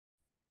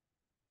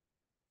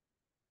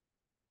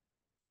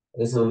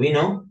So we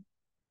know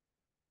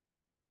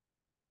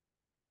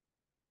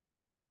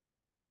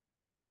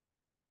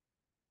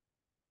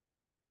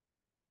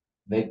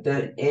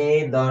vector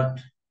A dot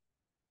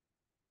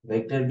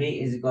vector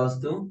B is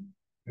equals to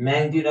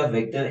magnitude of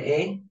vector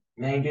A,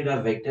 magnitude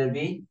of vector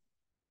B,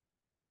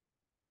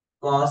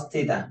 cos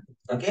theta.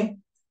 Okay.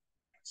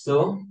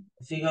 So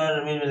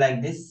figure will be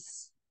like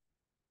this.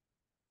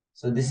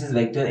 So this is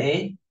vector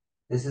A,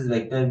 this is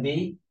vector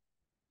B,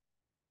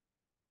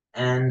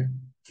 and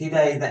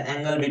theta is the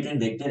angle between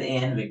vector A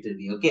and vector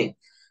B. Okay.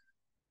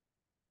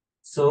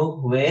 So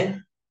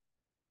where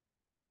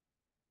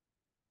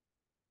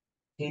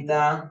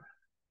theta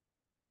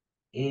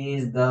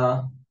is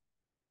the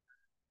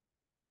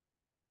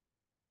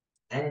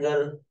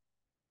angle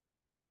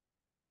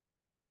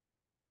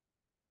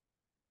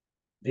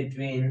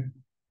between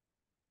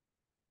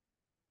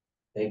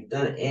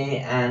vector A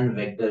and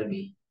vector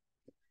B.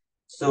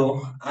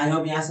 So I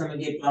hope यहाँ समय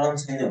के problem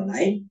छैन होला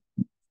है.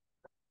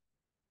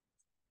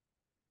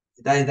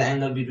 That is the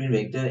angle between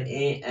vector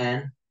A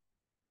and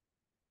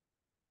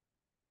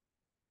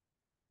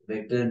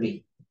vector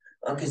B.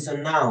 Okay, so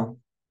now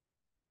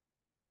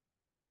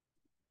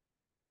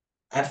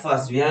at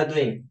first we are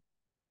doing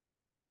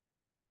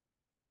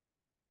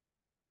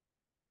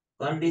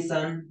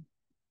condition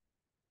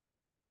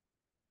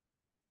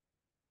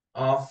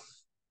of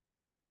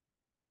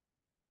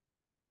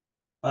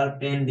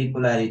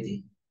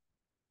perpendicularity,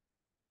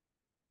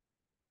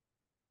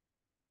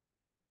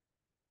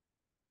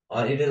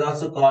 or it is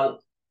also called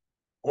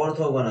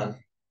orthogonal.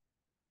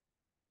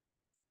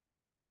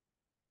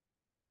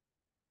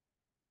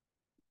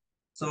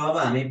 So अब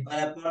हामी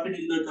पहिला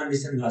perpendicular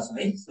condition गर्छौं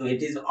है. So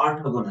it is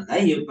orthogonal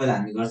है. यो पहिला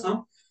हामी गर्छौं.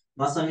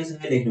 म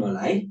सँगै लेख्नु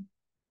होला है.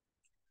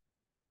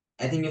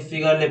 I think यो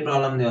फिगरले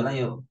प्रब्लम दियो होला.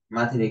 यो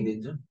माथि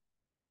लेखिदिन्छु.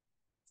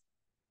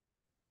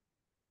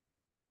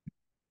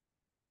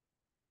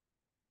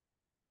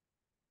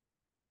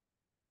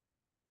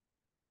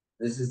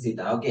 This is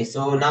theta. Okay,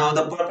 so now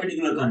the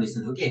perpendicular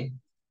condition. Okay,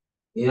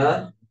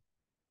 here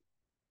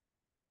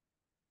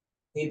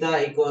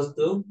theta equals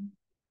to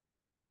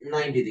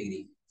 90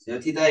 degree. So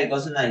theta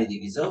equals to 90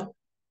 degree. So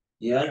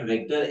here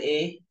vector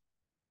A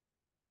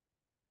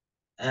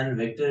and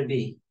vector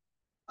B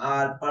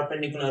are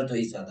perpendicular to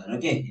each other.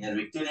 Okay, here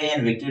vector A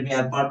and vector B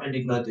are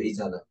perpendicular to each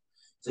other.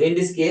 So in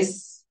this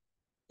case,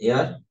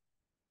 here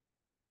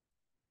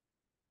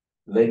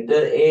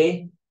vector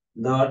A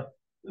dot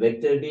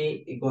vector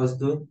B equals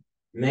to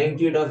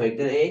magnitude of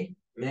vector A,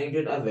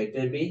 magnitude of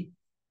vector B,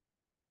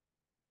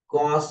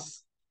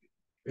 cos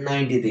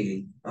 90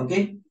 degree.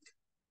 Okay,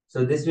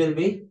 so this will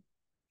be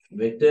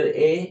vector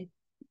A,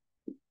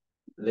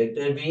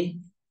 vector B,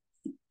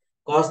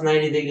 cos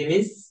 90 degree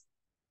means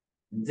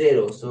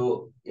 0.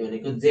 So यो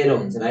भनेको 0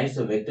 हुन्छ, right?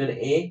 So vector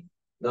A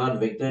dot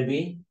vector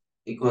B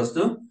equals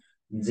to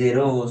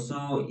 0.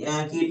 So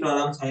यहाँ के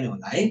problem छैन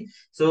होला है.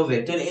 So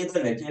vector A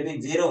dot vector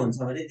B 0 हुन्छ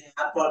भने they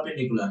are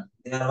perpendicular.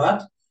 They are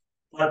what?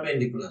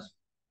 Perpendicular.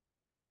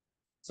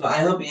 So I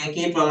hope यहाँ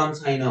के प्रब्लम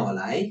छैन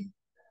होला है.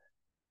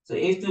 So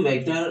if the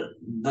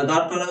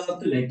dot product of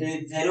the vector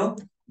is 0,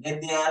 then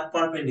they are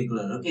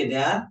perpendicular. Okay, they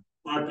are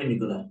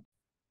perpendicular.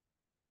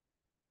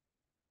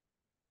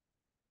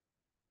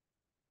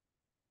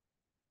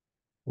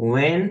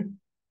 When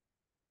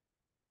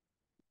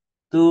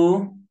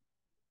two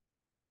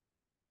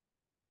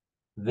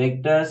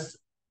vectors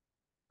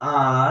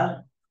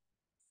are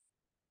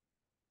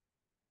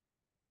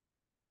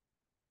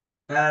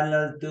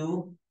parallel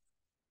to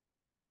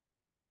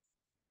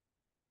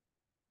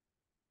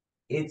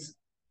each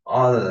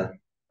other.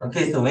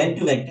 Okay, so when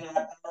two vectors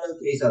are parallel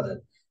to each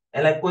other,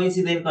 and like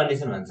coincident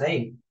condition भन्छ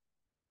है.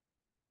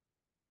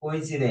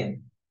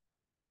 Coincident.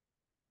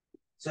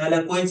 So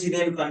like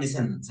coincident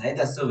condition भन्छ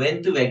है. So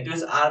when two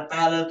vectors are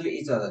parallel to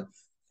each other.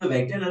 So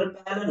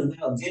vectorहरु parallel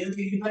हुँदा 0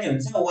 degree पनि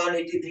हुन्छ,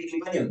 180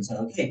 degree पनि हुन्छ.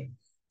 Okay.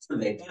 So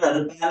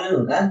vectorहरु parallel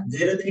हुँदा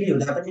 0 degree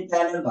हुँदा पनि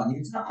parallel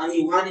भनिन्छ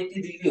अनि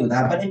 180 degree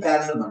हुँदा पनि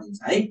parallel भनिन्छ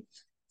है.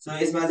 So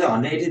यसमा चाहिँ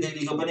 180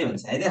 degree को पनि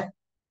हुन्छ है त.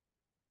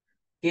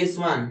 Case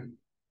 1,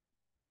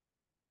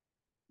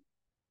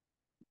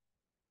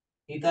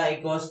 theta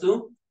equals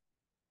to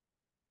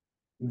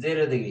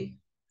 0 degree.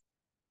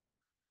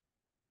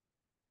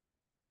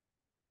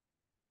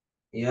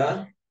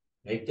 Here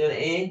vector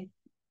A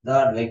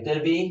dot vector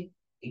B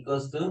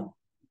equals to,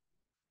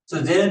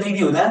 so 0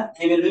 degree हुँदा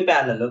they will be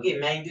parallel. Okay,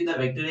 magnitude of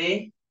vector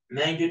A,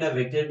 magnitude of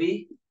vector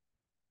B,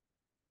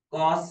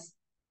 cos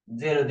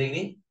 0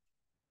 degree.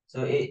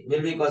 So it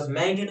will be cos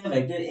magnitude of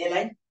vector A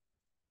लाई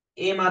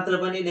A मात्र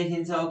पनि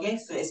लेखिन्छ. Okay,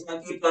 so यसमा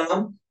के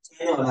problem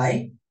छैन होला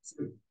है.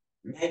 So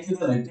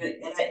magnitude of vector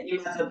A लाई A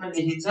मात्र पनि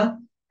लेखिन्छ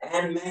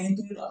and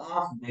magnitude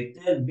of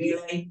vector B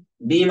लाई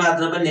B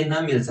मात्र पनि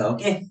लेख्न मिल्छ.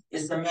 Okay,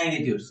 it's the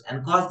magnitudes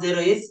and cos 0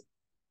 is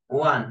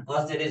 1.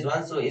 Cos 0 is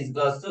 1, so it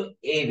equals to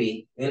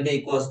AB. Will be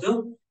equals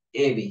to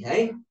AB,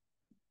 right?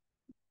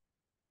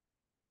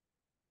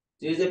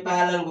 So it's a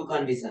parallel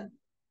condition.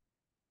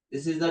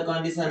 This is the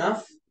condition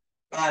of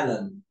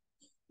parallel.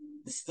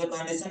 This is the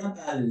condition of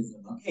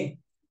parallelism. Okay.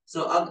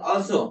 So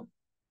also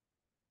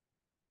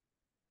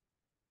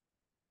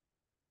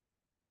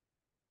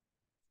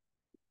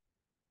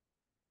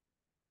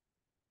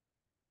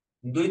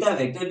दुईटा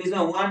vector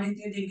बिचमा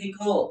 180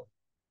 डिग्रीको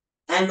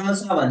angle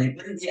छ भने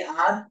पनि they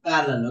are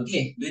parallel हो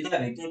के दुईटा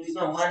vector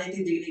बिचमा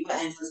 180 डिग्रीको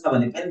angle छ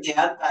भने पनि दे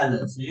आर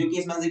प्यारलल सो यो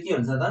केसमा चाहिँ के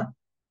हुन्छ त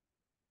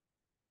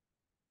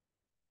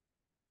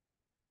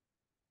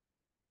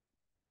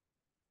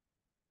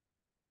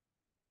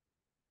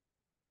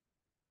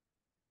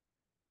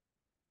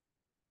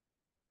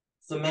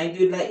सो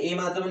म्याग्निट्युडलाई a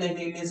मात्र पनि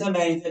लेख्न मिल्छ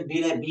म्याग्निट्युड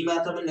b लाई b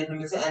मात्र पनि लेख्न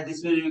मिल्छ and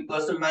this will be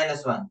equals to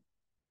 -1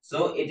 so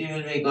it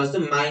will be equals to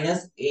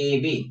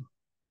 -ab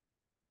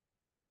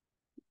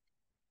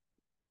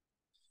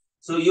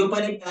so यो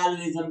पनि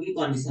प्यारललिजमकै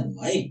कन्डिसन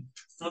हो है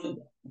सो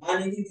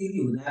 180 डिग्री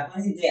हुँदा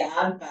पनि they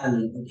are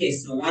parallel okay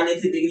so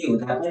 180 degree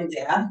हुँदा पनि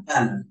दे आर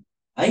प्यारलल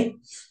है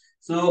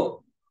सो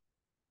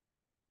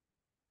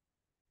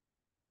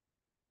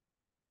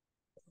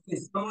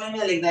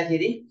समरीमा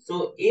लेख्दाखेरि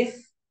सो इफ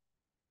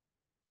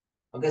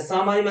ओके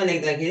समरीमा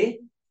लेख्दाखेरि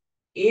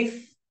if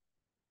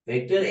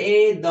vector a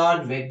dot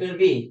vector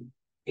b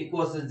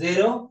equals to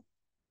 0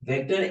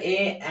 vector a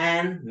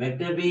and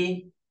vector b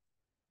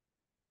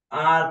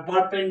are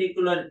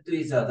perpendicular to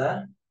each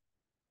other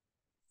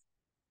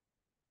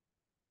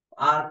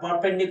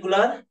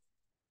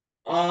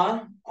or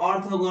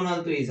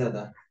orthogonal to each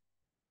other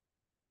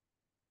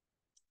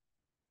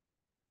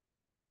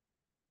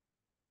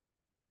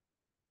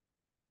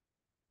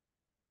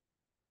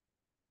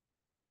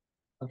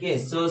okay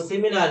so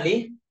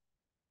similarly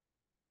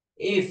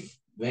if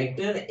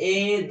vector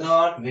a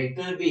dot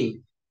vector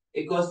b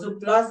equals to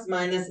plus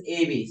minus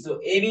ab so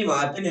ab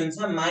भए पनि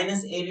हुन्छ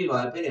minus ab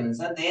भए पनि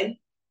हुन्छ then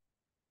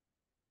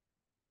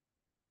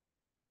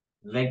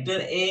vector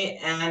a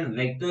and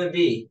vector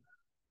b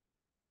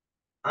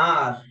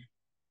are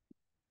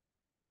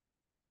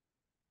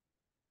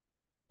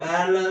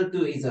parallel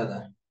to each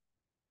other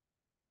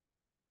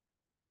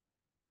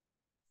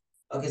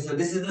okay so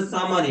this is the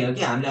summary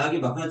okay हामीले अघि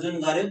भर्खर जुन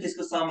गर्यौ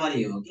त्यसको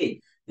summary हो okay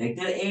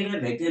vector a र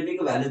vector b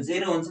को भ्यालु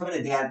 0 हुन्छ भने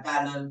they are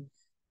parallel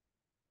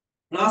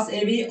plus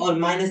ab or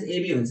minus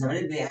ab हुन्छ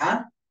भने they are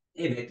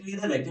a vector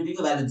a र vector b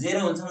को भ्यालु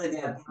 0 हुन्छ भने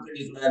they are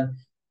perpendicular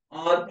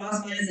or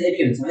plus minus ab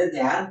हुन्छ भने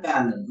they are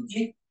parallel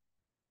okay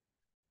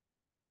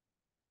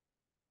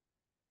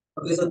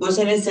okay so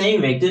question is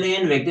saying vector a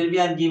and vector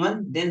b are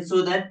given then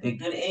show that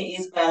vector a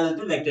is parallel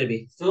to vector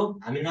b so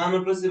हामी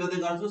normal procedure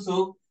गर्दै गर्छौं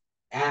so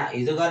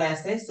हिजो गरे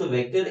जस्तै so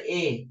vector a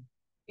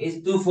is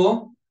 2 4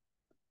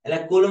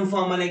 यसलाई कोलम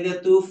फर्ममा लेख्दा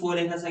 2 4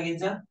 लेख्न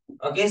सकिन्छ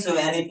ओके सो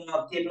एनी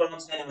प्रब्लम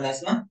छैन होला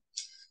यसमा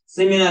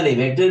similarly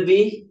vector b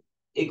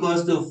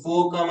equals to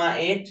 4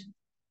 8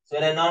 so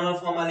यसलाई नर्मल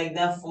फर्ममा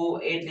लेख्दा 4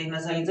 8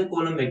 लेख्न सकिन्छ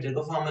कोलम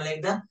भेक्टरको फर्ममा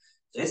लेख्दा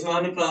सो यसमा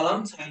कुनै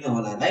प्रब्लम छैन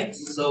होला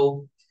right so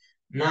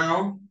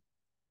now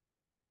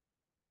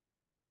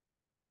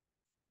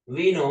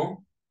we know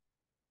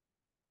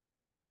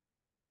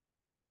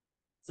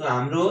so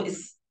हाम्रो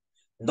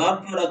dot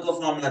product को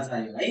फर्मुला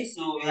चाहियो है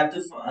so we have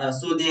to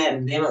so they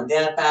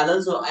are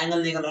parallel so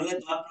angle निकाल्नलाई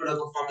dot product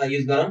को फर्मुला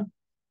युज गरौँ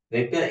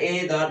vector a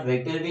dot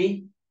vector b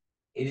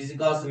it is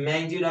equals to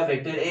magnitude of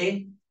vector a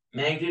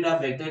magnitude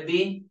of vector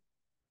b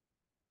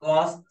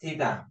cos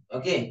theta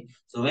okay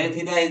so where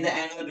theta is the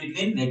angle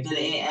between vector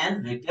a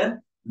and vector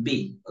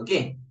b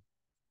okay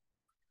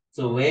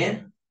so where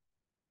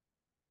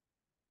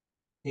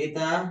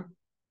theta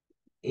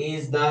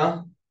is the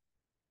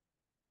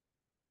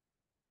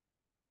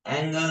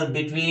angle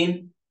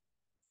between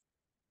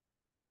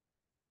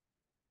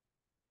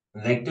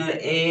vector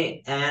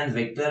a and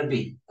vector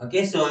b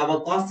okay so अब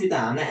cos theta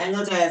हामीलाई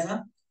angle चाहिएको छ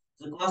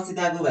so cos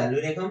theta को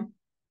value लेखौं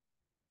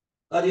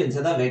कति हुन्छ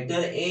त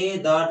vector a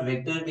dot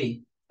vector b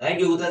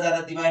right यो उता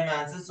जाँदा डिवाइडमा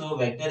आन्छ सो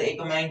vector a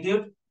को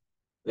म्याग्निट्युड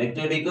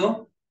vector b को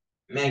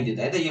म्याग्निट्युड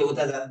है त यो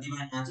उता जाँदा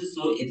डिवाइडमा आन्छ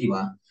सो यति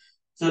भयो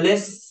so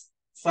let's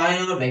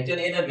find out vector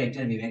a र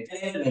vector b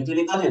vector a र vector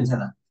b कति हुन्छ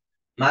त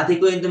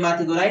माथिको इन्टु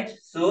माथिको राइट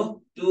सो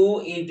 2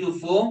 into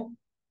 4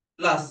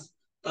 प्लस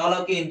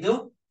तलको इन्टु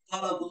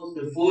तलको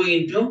 4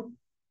 into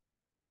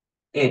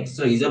 8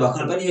 so हिजो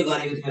भर्खर पनि यो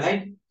गरेको थियो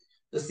right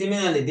so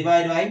similarly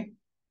divide by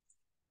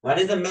what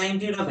is the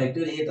magnitude of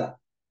vector a त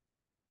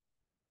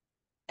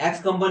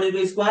x component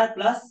को स्क्वायर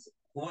प्लस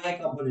y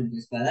component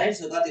को स्क्वायर राइट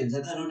सो कति हुन्छ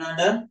त रुट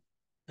अन्डर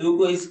 2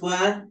 को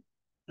स्क्वायर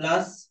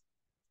प्लस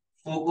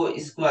 4 को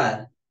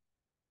square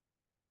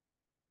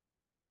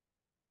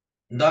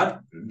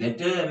dot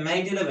vector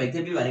magnitude of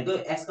vector b भनेको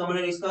x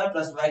component square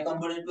plus y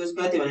component को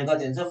स्क्वायर त्यो भनेको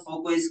कति हुन्छ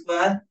 4 को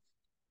स्क्वायर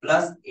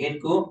प्लस 8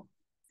 को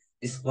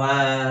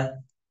स्क्वायर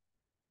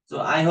सो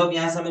आई होप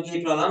यहाँसम्म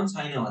केही प्रब्लम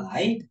छैन होला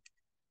है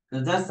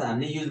जस्ट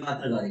हामीले युज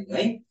मात्र गरेको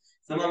है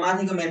सो म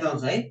माथिको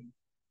मेटाउँछु है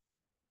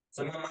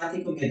सो म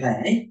माथिको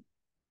मेटाएँ है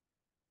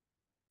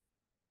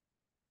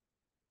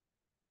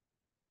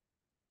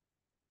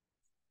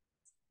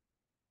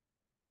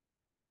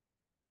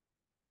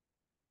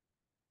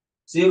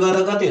सो यो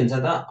गर्दा कति हुन्छ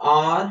त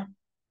r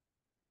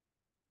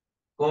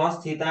cos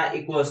theta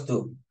equals to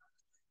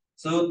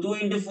so 2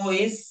 into 4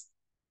 is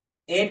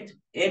 8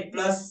 8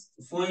 plus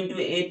 4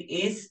 into 8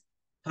 is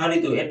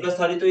 32 8 plus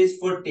 32 is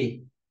 40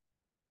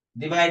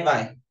 divide by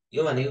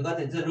यो भनेको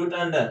कति हुन्छ रुट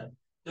अन्डर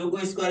 2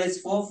 को स्क्वायर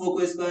इज 4 4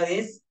 को स्क्वायर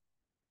इज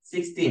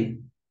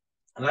 16.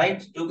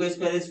 Right? 2 को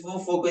square is 4.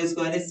 4 को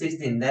square is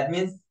 16. That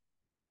means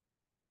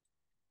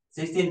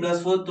 16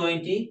 plus 4,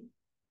 20.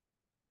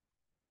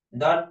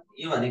 Dot,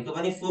 you want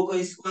 4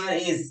 को square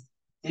is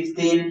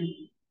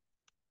 16.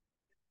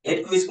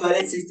 8 को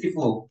square is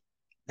 64.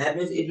 That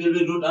means it will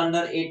be root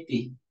under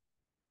 80.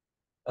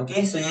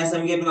 Okay, so यहाँ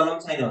सबै प्रब्लम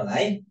छैन होला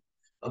है.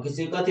 Okay,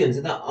 so कति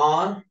हुन्छ त?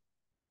 Or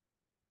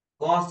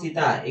cos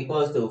theta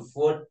equals to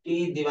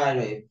 40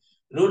 divided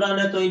by root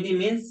under 20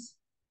 means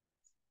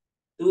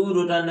 2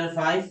 root under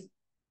 5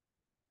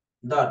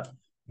 dot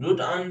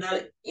root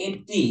under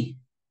 80.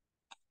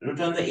 Root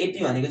under 80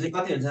 भनेको चाहिँ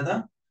कति हुन्छ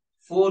त?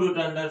 4 root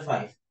under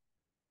 5.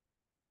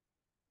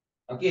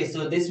 Okay,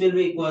 so this will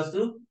be equals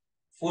to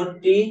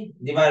 40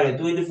 divided by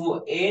 2 into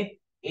 4, 8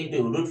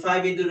 into root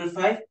 5 into root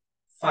 5,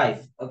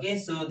 5. Okay,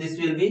 so this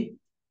will be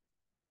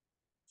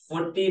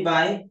 40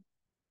 by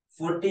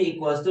 40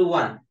 equals to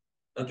 1.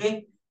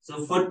 Okay,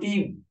 so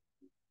 40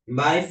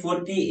 by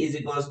 40 is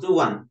equals to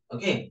 1.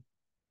 Okay,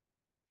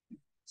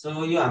 so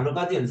यो हाम्रो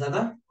कति हुन्छ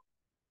त?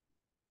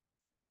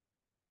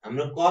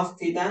 हाम्रो cos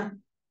theta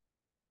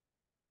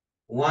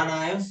 1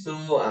 आयो. So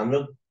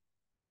हाम्रो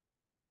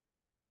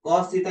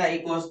cos theta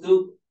equals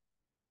to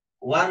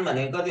 1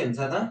 भनेको कति हुन्छ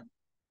त?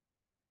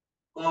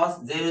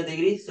 Cos 0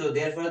 degree. So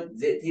therefore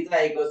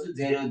theta equals to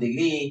 0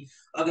 degree.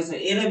 Okay, so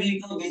A र B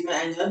को बीचमा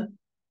एंगल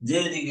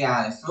 0 degree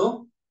आयो.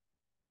 So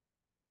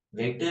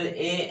vector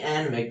A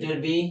and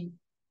vector B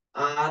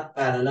are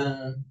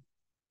parallel.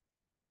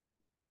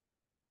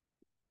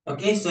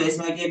 Okay, so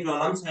यसमा के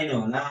प्रब्लम छैन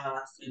होला.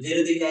 So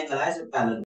 0 degree एंगल आयो, so parallel.